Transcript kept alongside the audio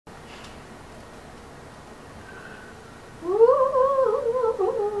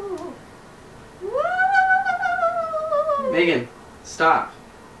Megan, stop.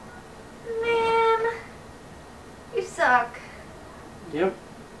 Man, you suck. Yep.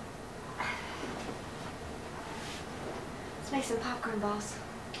 Let's make some popcorn balls.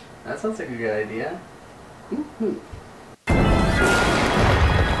 That sounds like a good idea.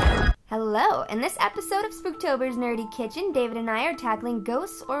 Hello! In this episode of Spooktober's Nerdy Kitchen, David and I are tackling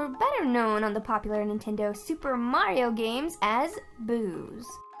ghosts, or better known on the popular Nintendo Super Mario games as boos.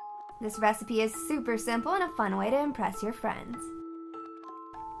 This recipe is super simple and a fun way to impress your friends.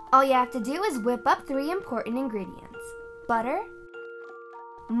 All you have to do is whip up 3 important ingredients: butter,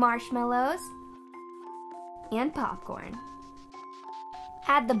 marshmallows, and popcorn.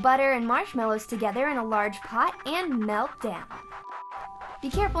 Add the butter and marshmallows together in a large pot and melt down. Be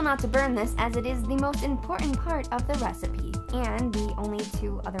careful not to burn this, as it is the most important part of the recipe and the only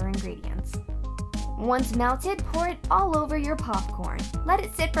 2 other ingredients. Once melted, pour it all over your popcorn. Let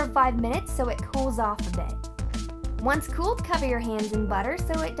it sit for 5 minutes so it cools off a bit. Once cooled, cover your hands in butter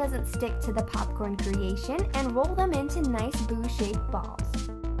so it doesn't stick to the popcorn creation, and roll them into nice boo-shaped balls.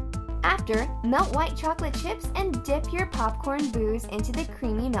 After, melt white chocolate chips and dip your popcorn boos into the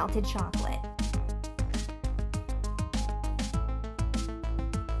creamy melted chocolate.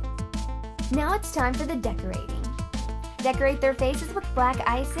 Now it's time for the decorating. Decorate their faces with black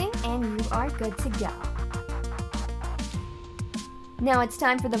icing and you are good to go. Now it's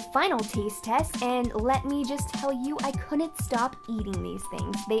time for the final taste test, and let me just tell you, I couldn't stop eating these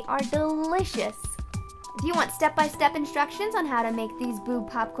things. They are delicious. If you want step-by-step instructions on how to make these boo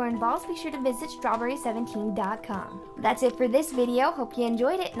popcorn balls, be sure to visit strawberry17.com. That's it for this video. Hope you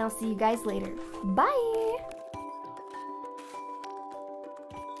enjoyed it, and I'll see you guys later. Bye!